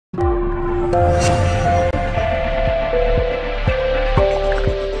Don't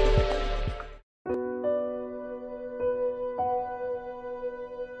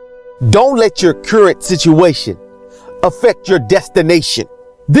let your current situation affect your destination.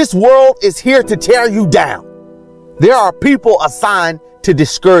 This world is here to tear you down. There are people assigned to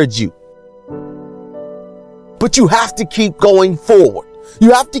discourage you. But you have to keep going forward.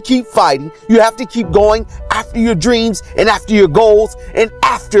 You have to keep fighting. You have to keep going after your dreams and after your goals and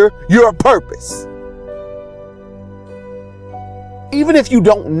after your purpose. Even if you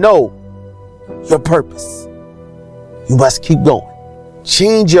don't know your purpose, you must keep going.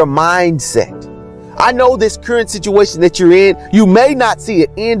 Change your mindset. I know this current situation that you're in, you may not see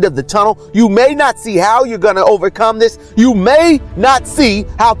an end of the tunnel. You may not see how you're going to overcome this. You may not see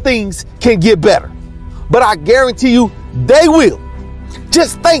how things can get better. But I guarantee you they will.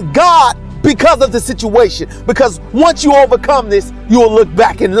 Just thank God because of the situation. Because once you overcome this, you will look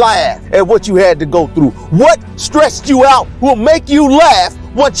back and laugh at what you had to go through. What stressed you out will make you laugh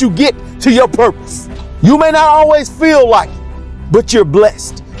once you get to your purpose. You may not always feel like it, but you're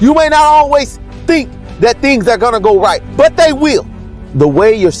blessed. You may not always think that things are going to go right, but they will. The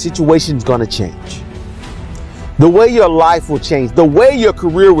way your situation's going to change, the way your life will change, the way your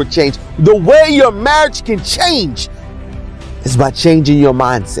career will change, the way your marriage can change is by changing your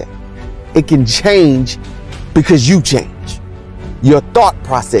mindset. It can change because you change. Your thought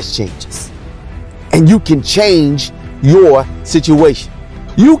process changes, and you can change your situation.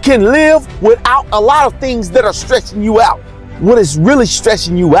 You can live without a lot of things that are stressing you out. What is really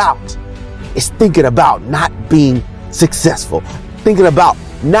stressing you out is thinking about not being successful, thinking about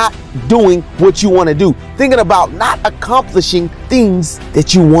not doing what you want to do, thinking about not accomplishing things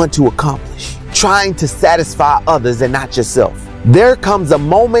that you want to accomplish, trying to satisfy others and not yourself. There comes a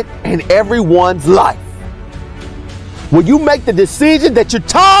moment in everyone's life where you make the decision that you're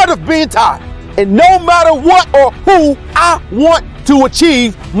tired of being tired, and no matter what or who, I want to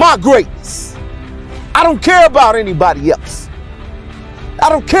achieve my greatness. I don't care about anybody else. I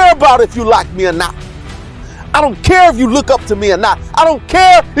don't care about if you like me or not. I don't care if you look up to me or not. I don't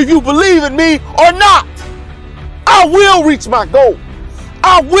care if you believe in me or not. I will reach my goal.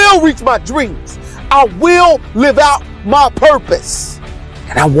 I will reach my dreams. I will live out my purpose.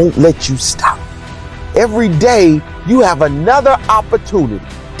 And I won't let you stop. Every day you have another opportunity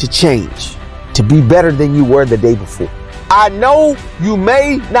to change, to be better than you were the day before. I know you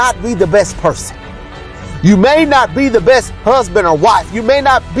may not be the best person. You may not be the best husband or wife. You may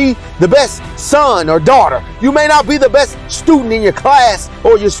not be the best son or daughter. You may not be the best student in your class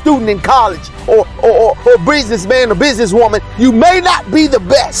or your student in college or businessman or businesswoman. You may not be the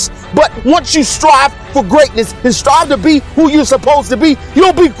best, but once you strive for greatness and strive to be who you're supposed to be,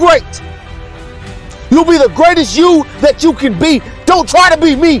 you'll be great. You'll be the greatest you that you can be. Don't try to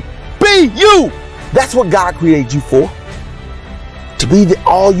be me. Be you. That's what God created you for. To be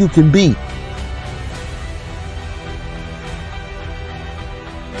all you can be.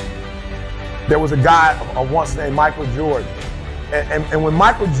 There was a guy once named Michael Jordan. And when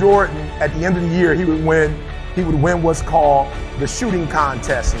Michael Jordan, at the end of the year, he would win what's called the shooting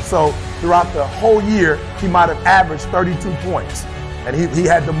contest. And so throughout the whole year, he might have averaged 32 points. And he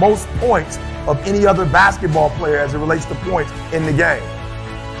had the most points of any other basketball player as it relates to points in the game.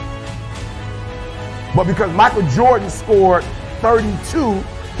 But because Michael Jordan scored 32,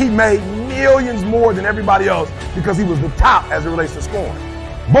 he made millions more than everybody else because he was the top as it relates to scoring.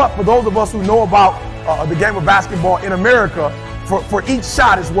 But for those of us who know about the game of basketball in America, for each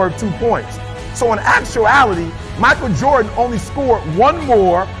shot is worth 2 points. So in actuality, Michael Jordan only scored one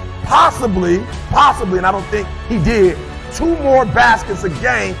more, possibly, and I don't think he did, 2 more baskets a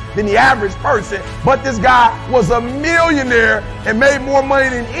game than the average person. But this guy was a millionaire and made more money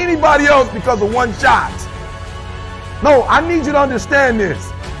than anybody else because of one shot. No, I need you to understand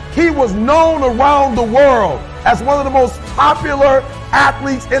this. He was known around the world as one of the most popular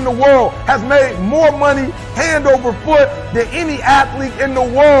athletes in the world, has made more money hand over foot than any athlete in the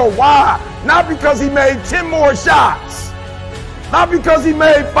world. Why? Not because he made 10 more shots. Not because he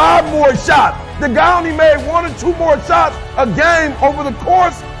made 5 more shots. The guy only made 1 or 2 more shots a game over the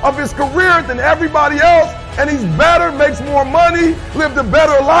course of his career than everybody else. And he's better, makes more money, lived a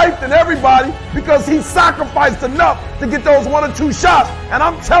better life than everybody because he sacrificed enough to get those 1 or 2 shots. And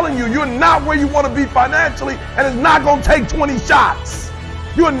I'm telling you, you're not where you want to be financially, and it's not going to take 20 shots.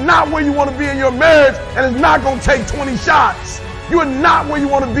 You're not where you want to be in your marriage, and it's not going to take 20 shots. You're not where you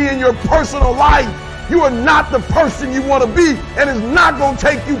want to be in your personal life. You are not the person you want to be, and it's not going to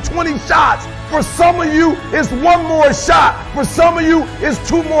take you 20 shots. For some of you, it's 1 more shot. For some of you, it's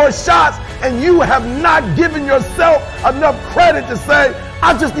 2 more shots. and you have not given yourself enough credit to say,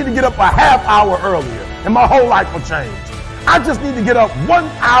 I just need to get up a half hour earlier and my whole life will change. I just need to get up 1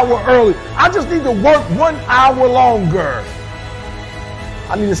 hour early. I just need to work 1 hour longer.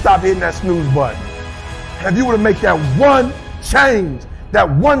 I need to stop hitting that snooze button. And if you were to make that one change, that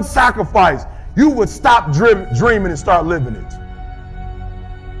one sacrifice, you would stop dreaming and start living it.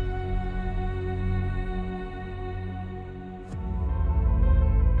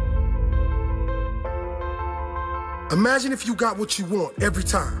 Imagine if you got what you want every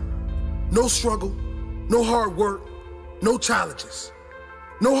time. No struggle, no hard work, no challenges,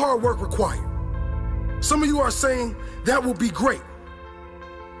 no hard work required. Some of you are saying that would be great.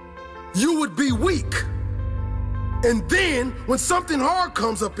 You would be weak. And then when something hard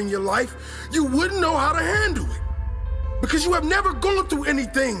comes up in your life, you wouldn't know how to handle it because you have never gone through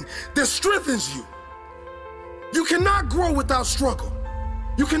anything that strengthens you. You cannot grow without struggle.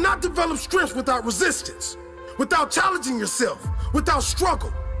 You cannot develop strength without resistance, without challenging yourself, without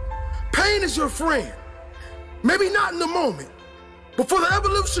struggle. Pain is your friend. Maybe not in the moment, but for the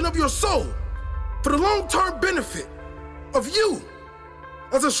evolution of your soul, for the long-term benefit of you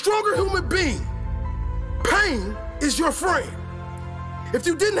as a stronger human being, pain is your friend. If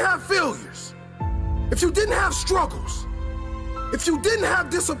you didn't have failures, if you didn't have struggles, if you didn't have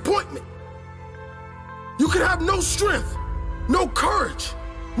disappointment, you could have no strength, no courage,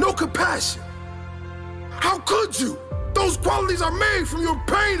 no compassion. How could you? Those qualities are made from your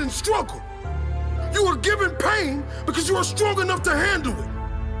pain and struggle. You are given pain because you are strong enough to handle it.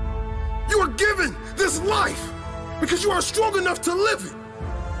 You are given this life because you are strong enough to live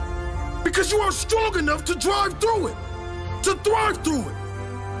it. Because you are strong enough to drive through it, to thrive through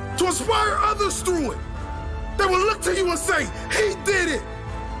it, to inspire others through it. They will look to you and say, he did it,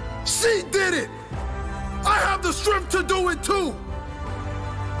 she did it. I have the strength to do it too.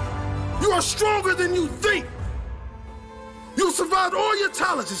 You are stronger than you think. You survived all your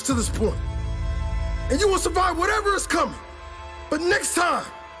challenges to this point, and you will survive whatever is coming. But next time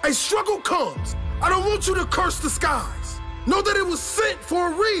a struggle comes, I don't want you to curse the skies. Know that it was sent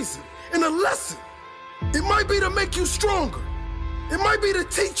for a reason and a lesson. It might be to make you stronger. It might be to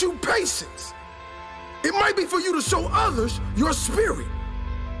teach you patience. It might be for you to show others your spirit.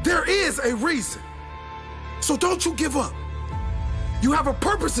 There is a reason. So don't you give up. You have a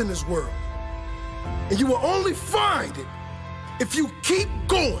purpose in this world, and you will only find it if you keep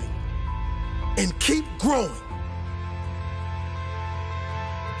going and keep growing.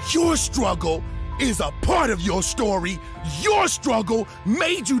 Your struggle is a part of your story. Your struggle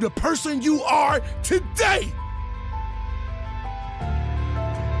made you the person you are today.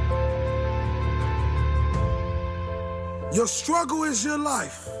 Your struggle is your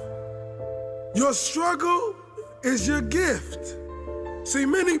life. Your struggle is your gift. See,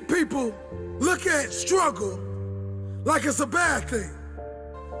 many people look at struggle like it's a bad thing.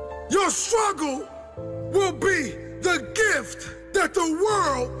 Your struggle will be the gift that the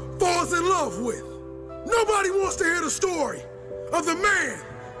world falls in love with. Nobody wants to hear the story of the man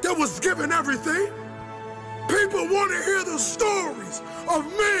that was given everything. People want to hear the stories of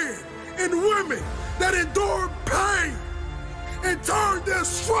men and women that endured pain and turned their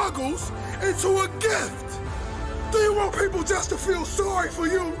struggles into a gift. Do you want people just to feel sorry for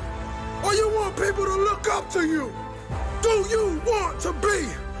you? Or you want people to look up to you? Do you want to be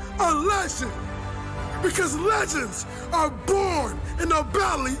a legend? Because legends are born in the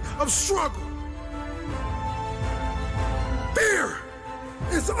belly of struggle. Fear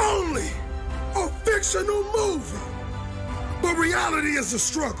is only a fictional movie, but reality is the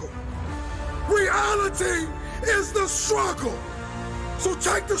struggle. Reality is the struggle. So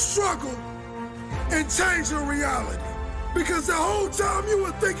take the struggle and change your reality. Because the whole time you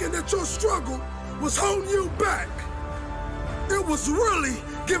were thinking that your struggle was holding you back, it was really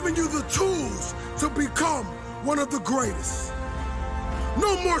giving you the tools to become one of the greatest.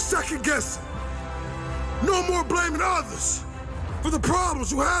 No more second guessing. No more blaming others for the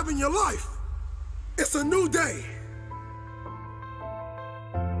problems you have in your life. It's a new day.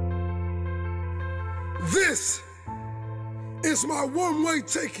 This is my one-way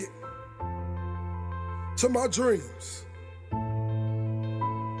ticket to my dreams.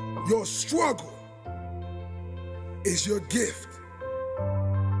 Your struggle is your gift.